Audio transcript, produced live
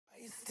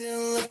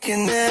Still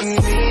looking at me.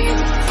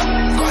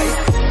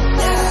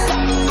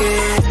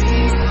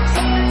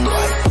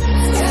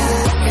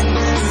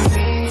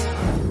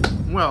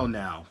 Well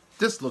now,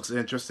 this looks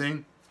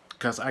interesting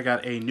because I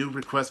got a new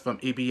request from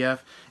EBF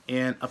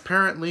and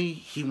apparently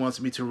he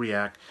wants me to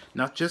react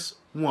not just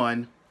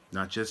one,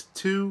 not just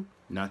two,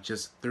 not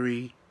just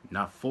three,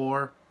 not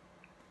four,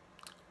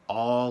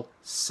 all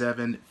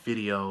 7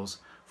 videos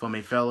from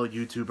a fellow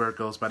YouTuber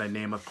goes by the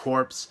name of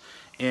Corpse,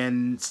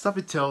 and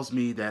something tells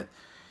me that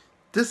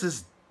this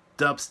is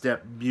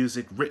dubstep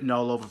music written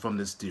all over from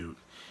this dude.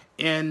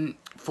 And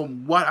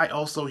from what I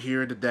also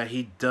hear that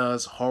he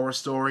does horror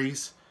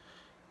stories.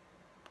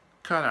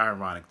 Kind of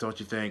ironic, don't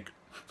you think?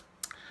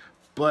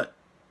 But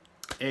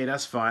hey,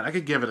 that's fine. I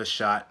could give it a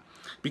shot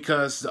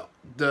because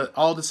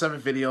all the 7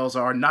 videos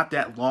are not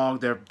that long.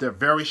 They're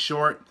very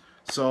short.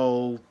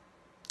 So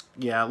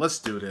yeah, let's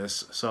do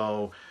this.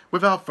 So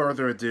without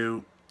further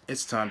ado,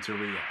 it's time to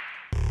react.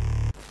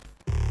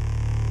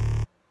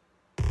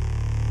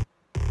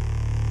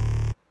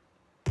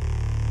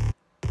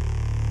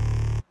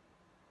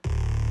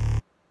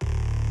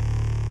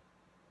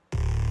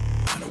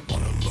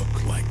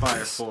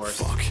 Fire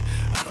Force. Fuck,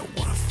 I don't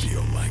wanna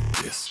feel like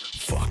this.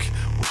 Fuck,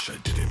 wish I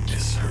didn't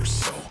miss her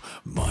so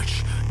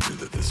much. Knew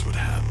that this would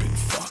happen.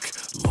 Fuck,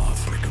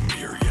 love, break a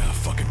mirror, yeah,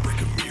 fucking break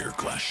a mirror.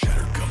 Glass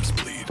shatter, gums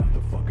bleed.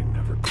 The fucking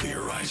never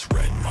clear, eyes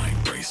red,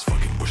 mind race.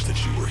 Fucking wish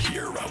that you were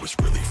here. I was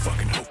really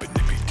fucking hoping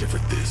it'd be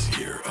different this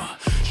year.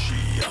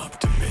 She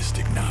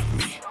optimistic, not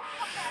me.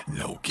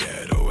 No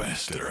quiero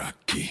estar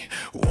aquí.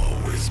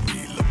 Woe is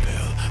me,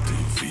 lapel, tu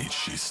feet,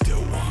 she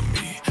still want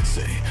me.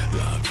 Say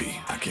la vie.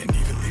 I can't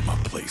even leave my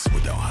place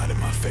without hiding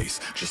my face.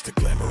 Just a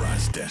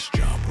glamorized desk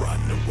job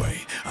rotting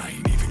away. I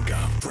ain't even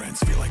got friends,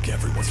 feel like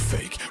everyone's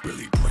fake.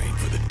 Really praying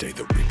for the day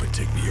the Reaper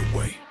take me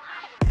away.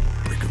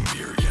 Break a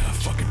mirror, yeah,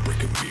 fucking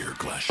break a mirror.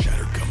 Glass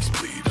shatter, gums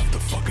bleed, off the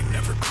fucking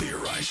never clear.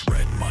 Eyes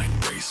red, mind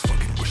race.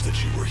 Fucking wish that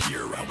you were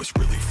here. I was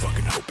really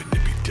fucking hoping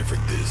it'd be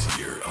different this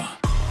year. I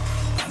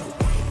don't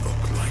wanna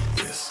look like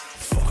this.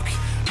 Fuck,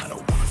 I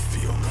don't wanna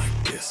feel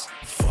like this.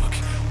 Fuck,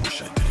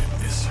 wish I didn't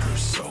miss her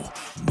so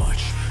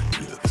much.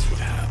 Knew that this would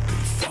happen.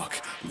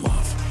 Fuck,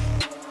 love.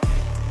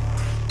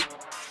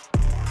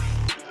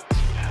 Knew that this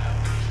would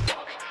happen.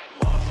 Fuck,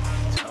 love.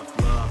 Tough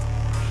love.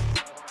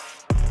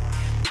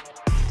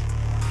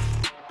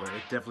 But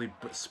it definitely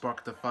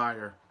sparked the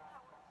fire.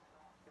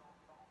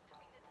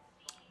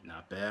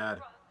 Not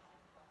bad.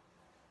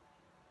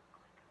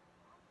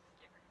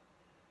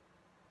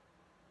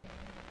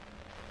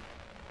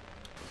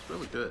 It's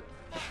really good.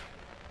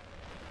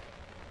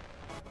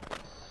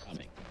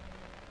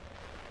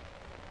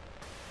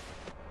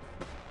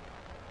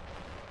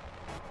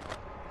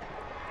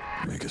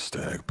 Make a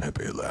stack,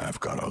 Pepe laugh,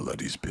 got all of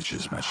these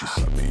bitches, man, she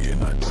suck me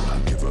in, I do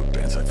not give up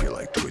bands, I feel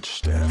like Twitch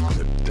staff,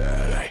 clip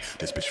that, ay,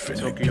 this bitch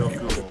finna give me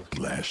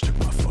whiplash, took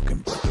my fucking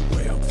breath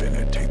away, I'm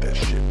finna take that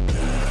shit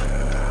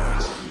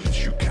back,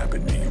 bitch, you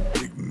capping me, you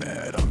big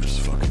mad, I'm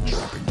just fucking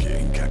trapping,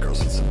 getting cat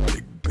girls in some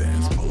big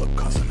bands, pull up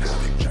constant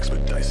havoc, jacks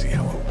but dicey,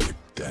 how I whip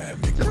that,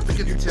 make Did I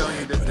forget to tell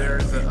you that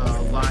there's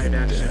a live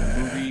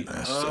action movie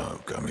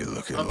got me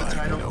looking of the like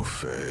title? no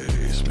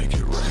face, make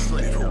it rain,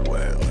 leave it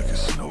wet like a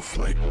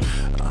snowflake.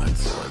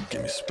 Until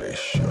give me space,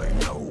 she like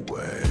no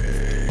way.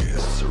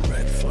 That's a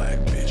red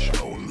flag, bitch.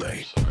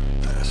 Olay.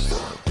 That's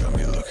got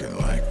me looking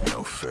like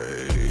no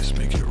face,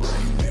 make it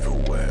rain, leave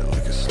it wet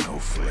like a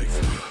snowflake.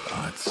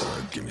 Until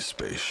give me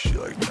space, she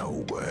like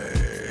no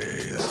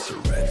way. That's a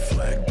red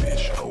flag,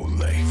 bitch.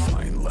 Olay.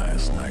 Fine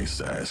last,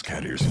 nice ass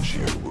cat ears and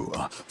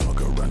Chihuahua.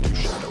 Fuck around, do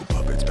shadow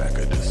puppets back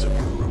at the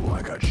Subaru.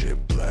 I got chip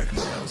black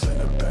nails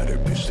and a better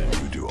bitch than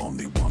you do.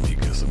 Only want me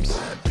cause I'm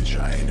sad, bitch.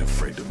 I ain't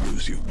afraid to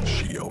lose you.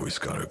 She always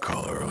got her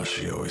collar on,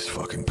 she always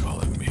fucking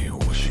calling me.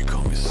 What she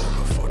call me son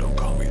before, don't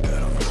call me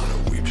that. I'm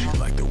not a weep. She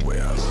like the way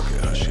I look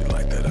at her, she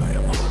like that I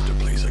am hard to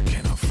please. I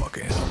cannot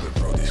fucking help it,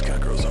 bro. These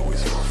cat girls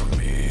always fall for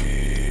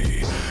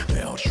me.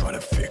 They all try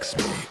to fix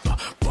me.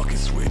 Fucking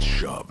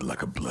switch up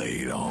like a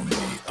blade on me.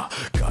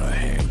 Got a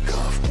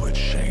handcuff, put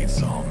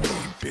chains on me,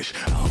 bitch.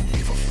 I don't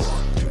give a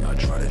fuck, do not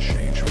try to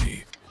change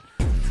me.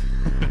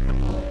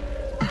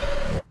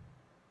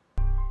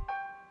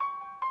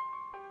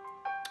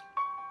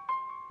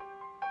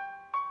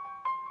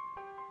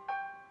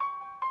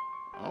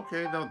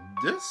 Okay, now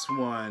this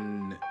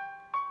one,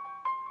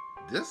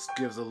 this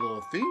gives a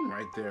little theme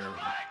right there,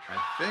 I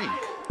think.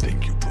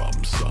 Think you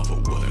problem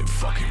solver, well it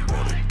fucking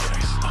roll the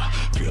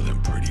dice. Feeling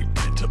pretty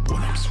bent up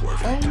when I'm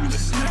swerving through the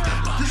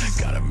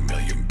night. Got a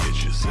million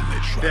bitches and they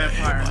try to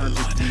hit my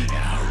line. And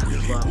I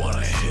really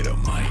wanna hit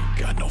them, I ain't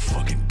got no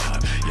fucking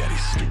time. Yeah,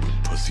 these stupid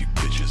pussy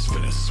bitches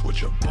finna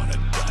switch up on a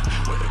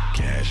dime. Whether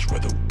cash,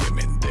 whether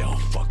women, they all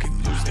fucking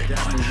lose their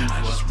mind.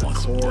 I just want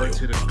some loyal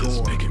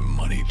brothers making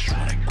money,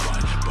 trying to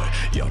grind.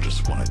 But y'all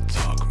just wanna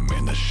talk,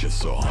 man, that shit's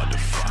so hard to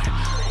find.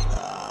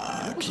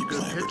 Keep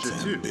playing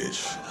pretend,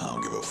 bitch. I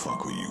don't give a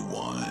fuck who you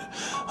want.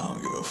 I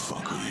don't give a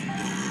fuck who you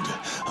need.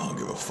 I don't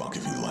give a fuck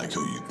if you like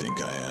who you think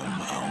I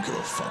am. I don't give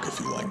a fuck if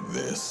you like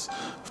this.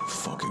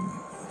 Fucking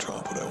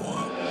drop what I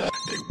want.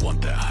 They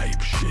want that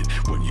hype shit.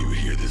 When you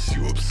hear hear this,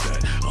 you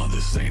upset.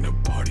 This ain't a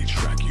party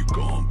track, you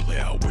go and play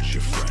out with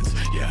your friends.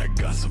 Yeah, I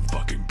got some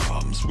fucking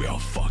problems, we all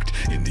fucked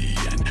in the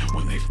end.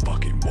 When they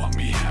fucking want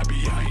me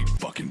happy, I ain't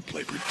fucking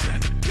play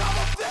pretend.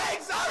 Couple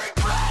things I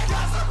regret,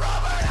 got some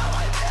rubber now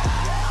my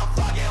dad. They all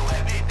fucking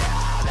with me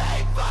now, they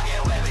ain't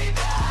fucking with me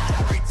now.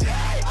 Every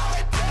day I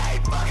repeat,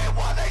 fucking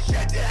want this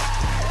shit to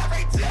end.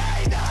 Every day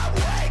that I'm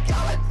awake, I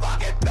would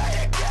fucking pay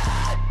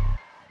again.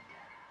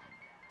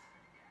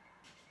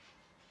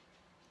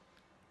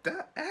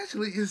 That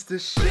actually is the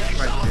shit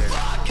right there.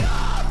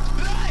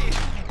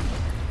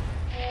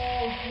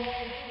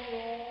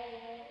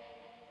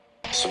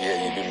 So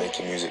yeah, you've been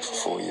making music for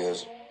 4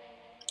 years.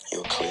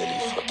 You're clearly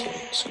fucking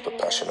super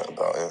passionate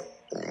about it,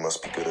 and you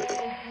must be good at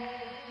it.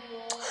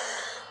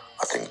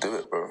 I think do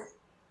it, bro.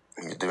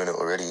 You're doing it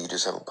already, you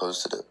just haven't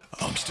posted it.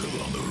 I'm still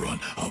on the run,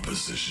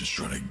 opposition's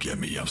trying to get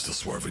me. I'm still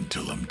swerving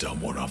till I'm done,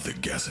 won't off the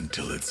gas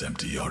until it's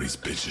empty. All these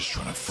bitches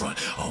trying to front,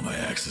 all my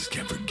exes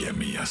can't forget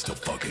me. I still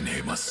fucking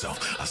hate myself,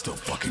 I still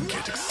fucking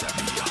can't accept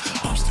me.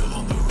 I'm still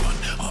on the run,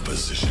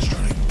 opposition's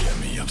trying to get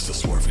me. I'm still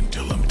swerving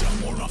till I'm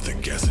done, won't off the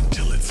gas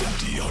until it's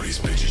empty. All these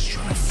bitches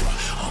trying to front,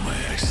 all my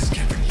exes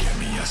can't forget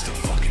me. I still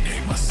fucking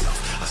hate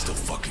myself, I still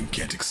fucking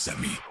can't accept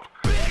me.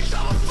 Bitch,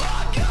 I'm a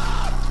fuck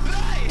up,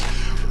 hey,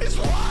 it's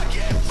why I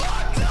get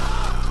fucked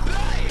up,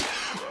 hey.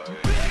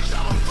 Bitch,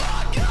 I'm a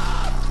fuck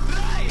up,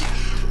 hey,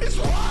 it's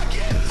why I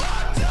get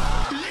fucked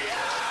up,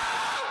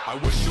 yeah. I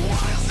wish you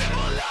wanted a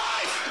simple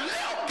life,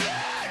 little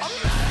bitch. I'm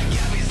not gonna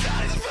get me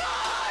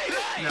satisfied,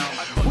 hey. Now,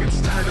 what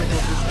title of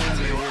this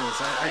anime is?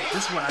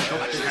 This one I don't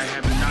think I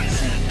have not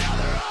seen.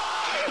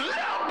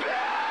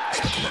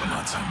 Spent a lot of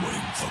my time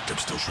waiting, fucked up,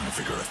 still trying to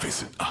figure out how to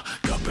face it.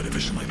 Got better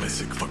vision like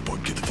LASIK, fuck boy,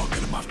 get the fuck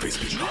out of my face,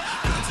 bitch. Got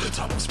to the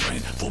top, I'm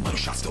spraying, full metal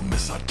shots, still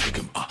miss, I take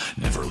them.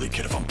 Never really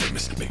kid if I'm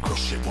famous, make real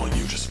shit while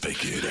you just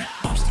fake it.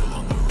 I'm still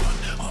on the run,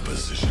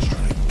 opposition's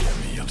trying to get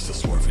me. I'm still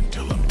swerving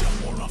till I'm done,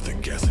 more off the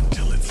gas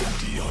until it's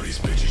empty. All these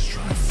bitches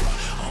trying to front,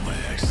 all my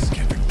exes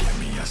can't forget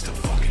me. I still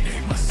fucking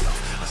hate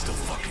myself, I still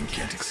fucking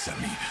can't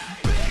accept me.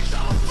 Bitch,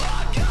 I'm a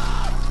fuck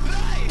up,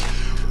 hey,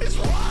 it's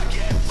why I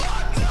get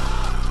fucked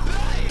up,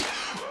 hey.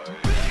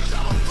 Bitch,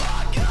 I'm a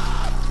fuck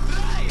up,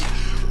 hey,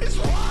 it's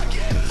why I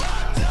get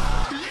fucked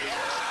up,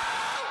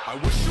 yeah. I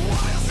wish you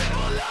wanted a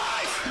simple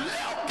life,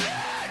 little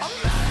bitch. I'm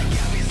not gonna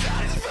get me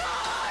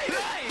satisfied,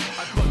 hey.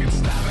 I fucking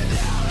stab it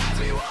down, ask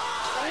me why.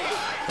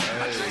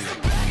 I chase the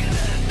bag and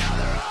then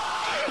another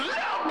eye,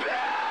 little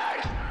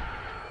bitch.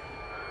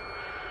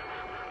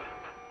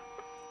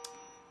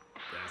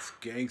 That's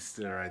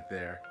gangster right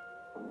there.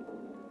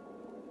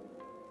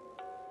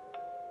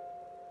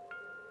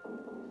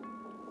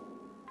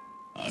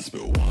 I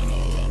spill wine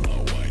all on my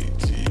white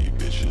tee,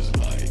 bitches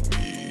like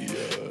me,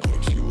 yeah.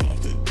 Corpse you off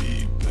the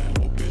deep end,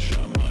 well bitch I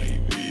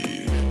might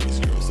be. These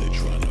girls they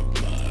tryna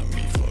blind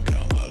me, fuck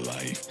out my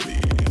life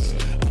please.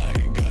 I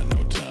ain't got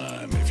no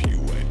time if you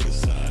ain't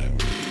beside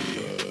me,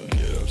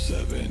 Get up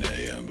 7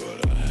 a.m. but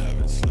I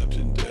haven't slept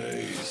in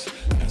days.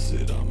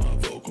 Acid on my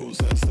vocals,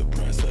 that's the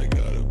price I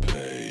gotta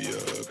pay,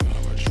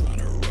 Karma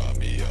tryna rob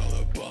me, all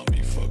up on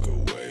me, fuck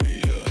away,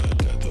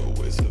 Death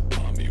always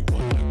upon me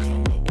when I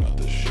come up out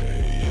the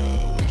shade,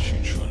 What you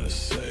tryna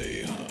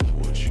say, huh?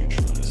 What you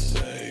tryna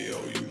say?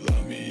 Oh, you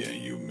love me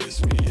and you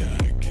miss me, yeah,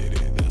 I get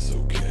it, that's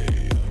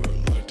okay.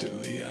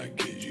 Reluctantly I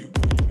get you,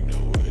 but you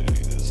know it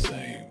ain't the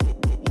same.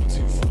 But once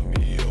you fuck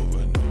me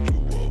over, no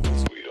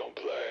do-overs, we don't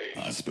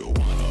play. I spill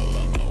wine all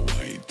on my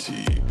white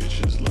tee,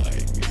 bitches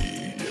like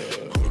me,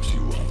 yeah. Corpse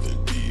you off the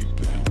deep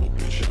end, well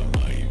bitch I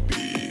might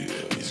be.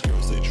 These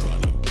girls they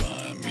tryna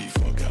blind me,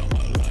 fuck out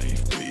my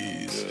life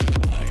please.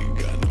 I ain't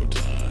got no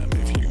time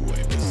if you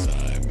ain't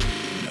beside me.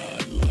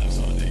 9 lives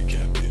on 8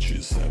 cat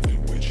bitches,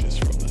 7 witches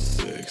from the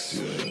 6,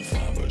 yeah.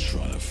 Fine but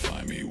tryna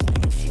find me,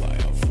 wanna fly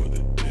out for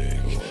the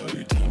dick.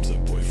 3 times a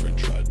boyfriend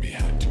tried me,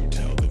 had to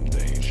tell them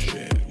they ain't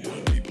shit.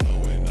 Wanna be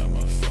blowing on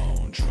my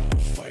phone, tryna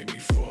fight me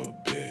for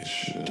a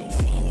bitch. Don't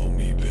follow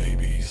me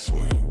baby,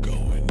 swear I'm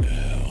going to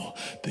hell.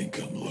 Think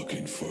I'm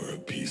looking for a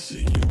piece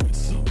of you and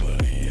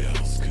somebody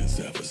else. Cause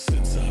ever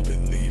since I've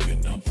been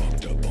leaving, I'm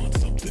fucked up on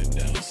something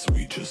else.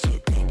 We just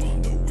hook up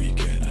on the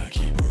weekend, I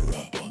keep her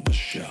up on the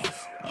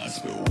shelf. I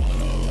spill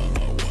wine all on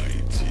my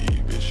white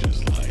tee,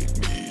 bitches like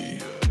me.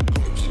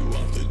 Corpse you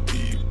off the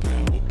deep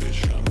end, well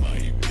bitch I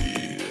might be.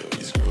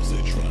 These girls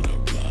they tryna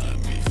blind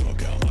me,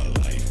 fuck out my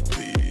life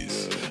please.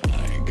 I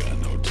ain't got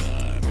no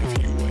time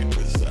if you ain't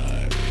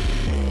beside me,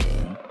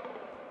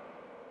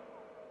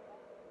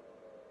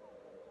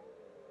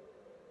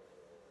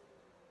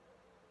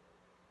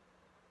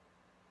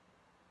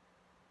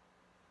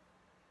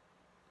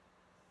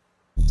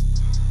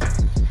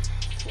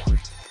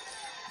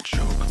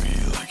 Choke me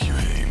like you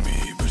hate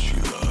me, but you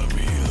love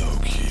me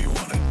low-key.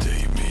 Wanna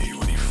date me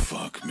when you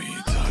fuck me,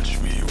 touch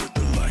me with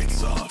the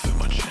lights off and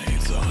my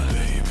chains on.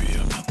 Baby,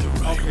 I'm not the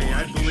right Okay,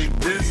 I one. believe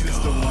this is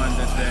the one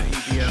that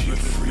EBF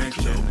was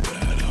mentioned.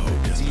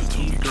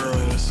 These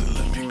girls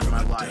ruined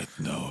my life.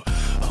 No,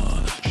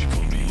 she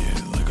put me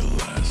in like a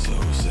lasso,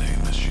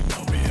 saying that she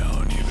know me. I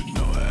don't even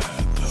know her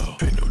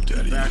though. Ain't no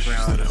daddy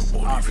background,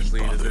 obviously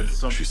there's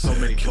so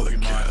many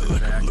Pokemon in the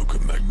back. Luca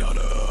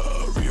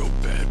Magnata, real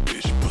bad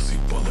bitch, pussy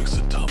ball like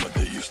Saitama.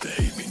 They used to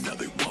hate me, now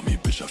they want me,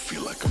 bitch. I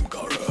feel like I'm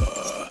Gara.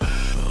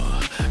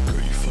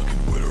 Girl, you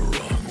fucking with the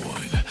wrong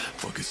one.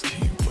 Fuck his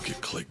team, fuck your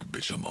clique,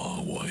 bitch. I'm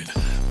on one.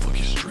 Fuck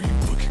your stream,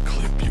 fuck your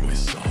clip, you ain't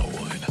saw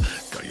one.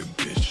 Got your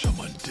bitch on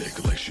my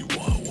dick like she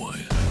want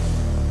one.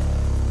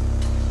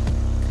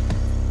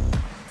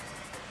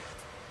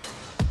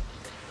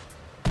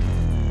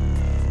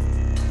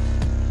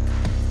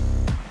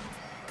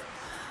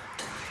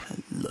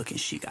 Looking,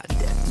 she got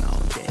death, no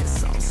dead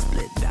soul,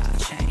 split dot,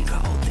 chain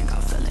cold. Think I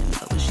fell in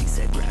love when she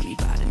said grab me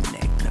by the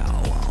neck,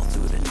 dog. All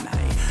through the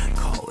night,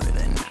 colder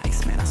than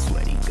ice, man. I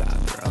swear to God,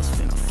 girls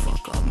finna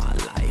fuck up my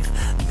life.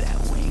 That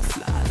wing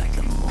fly like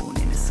the moon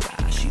in the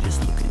sky. She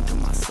just looking through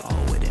my soul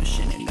with them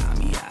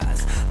Shinigami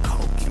eyes.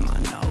 Coke in my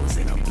nose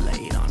and a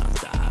blade on her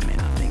thigh. Man,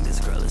 I think this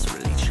girl is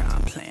really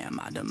trying playing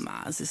my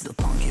demise. It's the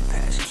pumpkin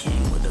patch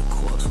king with the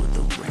corpse with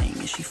the ring,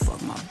 and she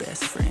fuck my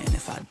best friend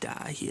if I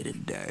die here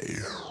today.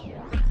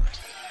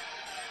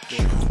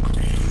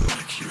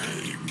 Like you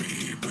hate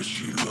me, but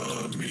you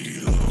love me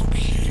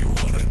low-key.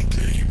 Wanna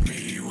date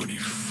me when you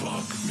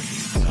fuck me,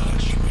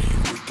 touch me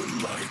with the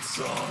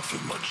lights off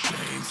and my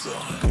chains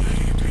on.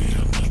 Baby,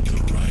 I'm not the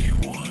right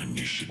one,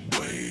 you should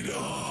wait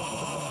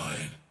on.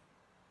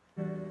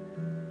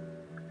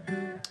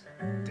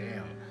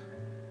 Damn.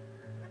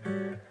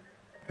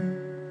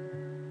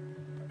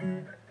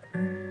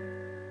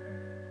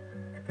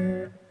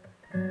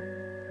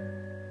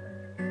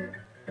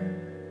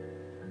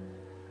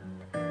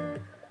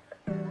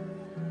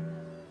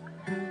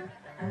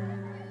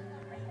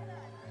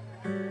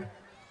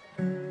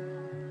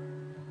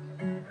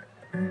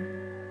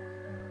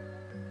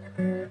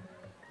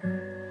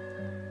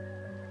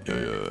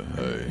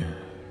 Hey.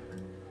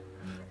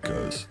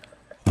 Cause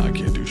I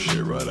can't do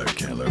shit right, I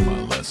can't learn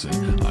my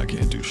lesson. I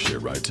can't do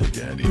shit right, take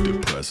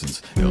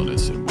antidepressants.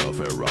 Illness and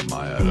welfare robbed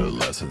my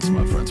adolescence.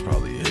 My friends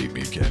probably hate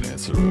me, can't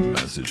answer a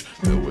message.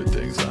 Filled with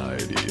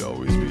anxiety,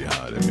 always be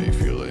hiding me.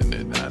 Feeling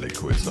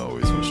inadequate's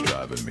always what's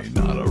driving me.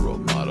 Not a role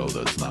model,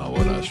 that's not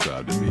what I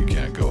strive to be.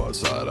 Can't go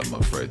outside, I'm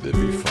afraid they'd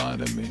be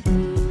finding me.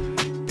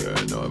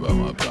 Paranoid about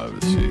my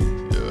privacy,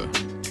 yeah.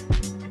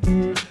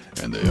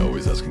 And they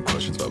always asking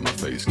questions about my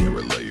face, can't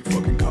relate.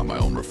 Fucking caught my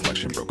own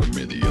reflection, broke a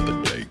mirror the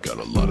other day. Got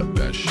a lot of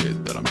bad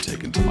shit that I'm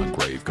taking to my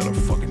grave. Got a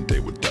fucking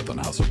date with death on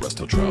house arrest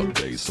till trial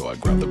days. So I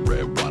grab the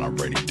red wine on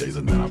rainy days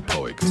and then I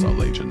pour it. Cause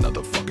I'll age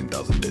another fucking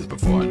 1,000 days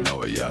before I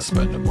know it. Yeah, I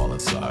spend them all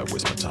inside,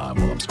 waste my time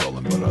while I'm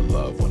scrolling. But I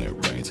love when it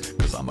rains,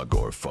 cause I'm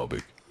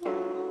agoraphobic.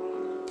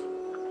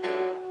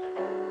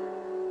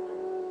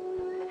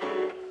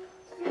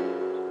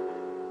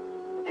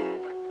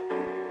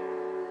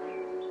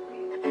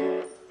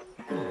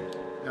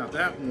 Now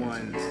that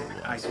one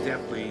I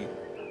definitely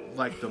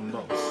like the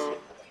most.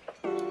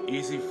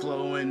 Easy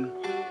flowing,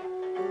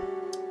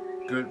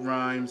 good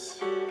rhymes,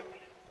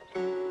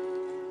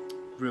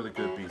 really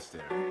good beats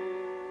there.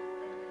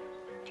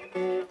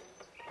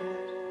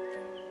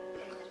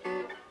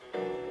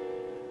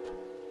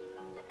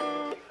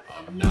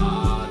 I'm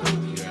not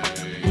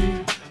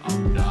okay.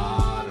 I'm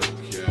not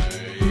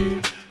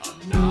okay.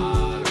 I'm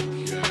not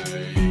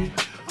okay.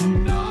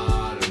 I'm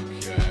not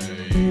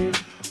okay.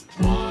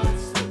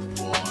 What's the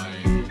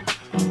point?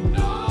 I'm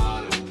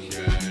not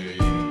okay.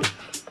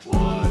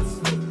 What's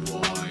the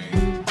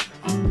point?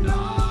 I'm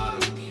not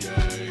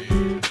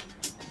okay.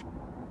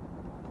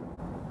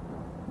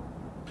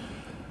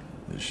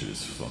 This shit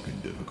is fucking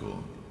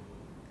difficult.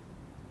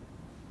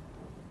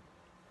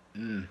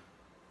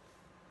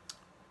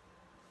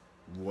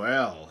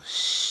 Well,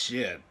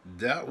 shit,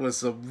 that was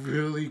some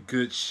really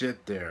good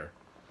shit there.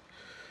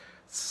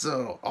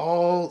 So,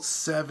 all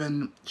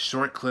 7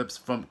 short clips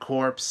from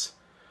Corpse.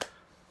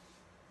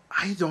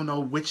 I don't know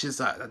which is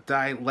that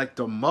I like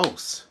the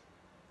most.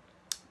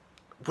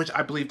 Which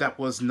I believe that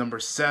was number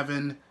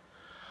 7.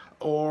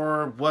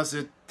 Or was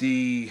it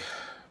the...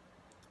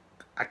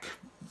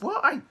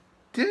 I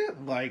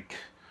did like...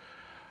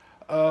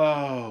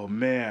 Oh,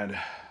 man.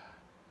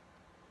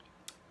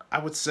 I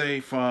would say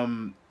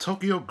from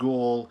Tokyo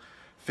Ghoul,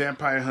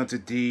 Vampire Hunter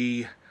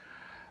D.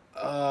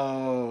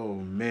 Oh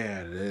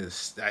man,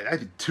 I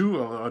did 2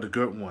 of the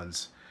good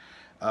ones.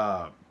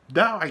 Now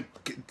I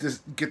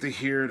get to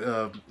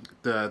hear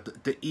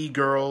the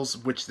e-girls,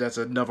 which that's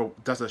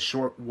a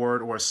short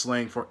word or a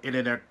slang for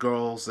internet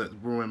girls that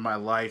ruined my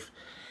life.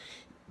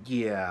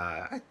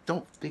 Yeah, I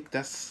don't think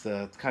that's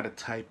the kind of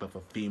type of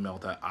a female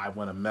that I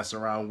want to mess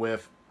around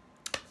with.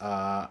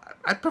 I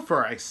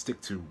prefer I stick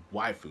to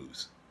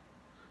waifus.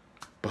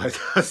 But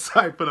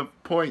aside from the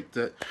point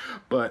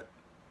but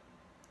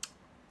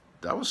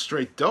that was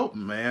straight dope,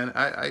 man.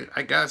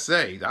 I gotta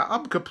say,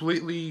 I'm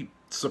completely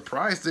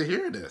surprised to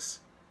hear this.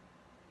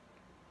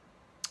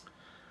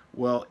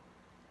 Well,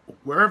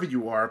 wherever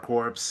you are,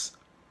 Corpse,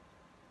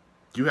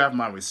 you have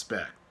my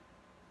respect.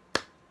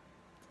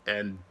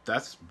 And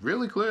that's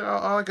really clear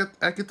all I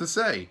get to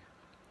say.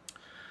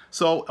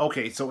 So,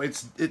 okay, so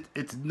it's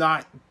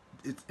not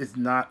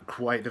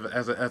quite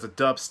as a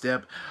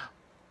dubstep,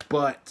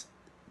 but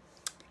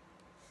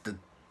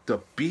The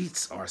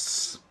beats are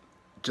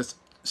just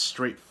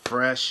straight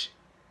fresh,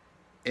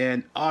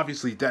 and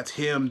obviously that's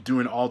him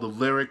doing all the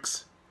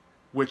lyrics,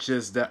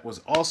 that was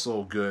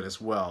also good as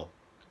well.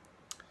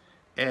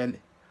 And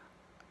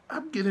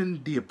I'm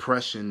getting the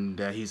impression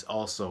that he's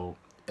also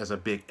as a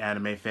big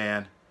anime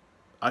fan.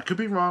 I could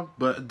be wrong,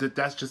 but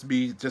that's just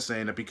me just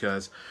saying it,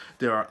 because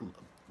there are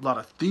a lot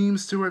of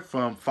themes to it,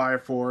 from Fire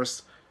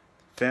Force,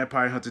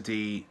 Vampire Hunter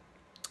D,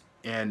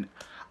 and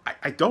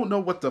I don't know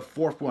what the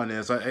fourth one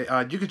is.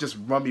 You could just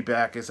run me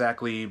back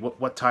exactly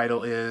what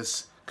title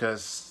is,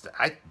 because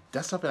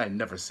that's something I've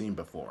never seen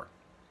before.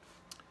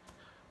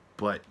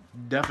 But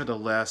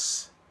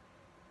nevertheless,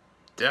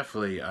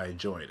 definitely I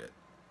enjoyed it.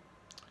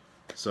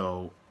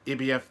 So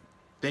EBF,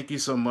 thank you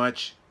so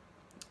much,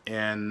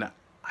 and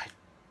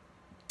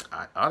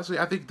I honestly,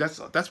 I think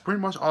that's pretty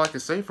much all I can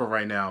say for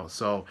right now.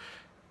 So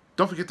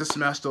don't forget to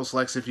smash those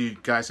likes if you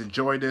guys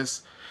enjoyed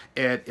this,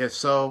 and if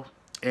so,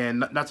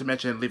 and not to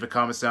mention, leave a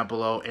comment down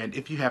below. And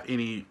if you have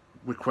any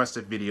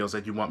requested videos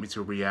that you want me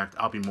to react,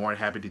 I'll be more than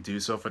happy to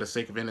do so for the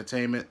sake of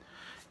entertainment.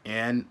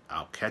 And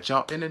I'll catch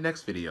y'all in the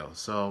next video.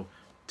 So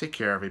take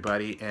care,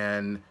 everybody,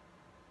 and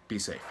be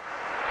safe.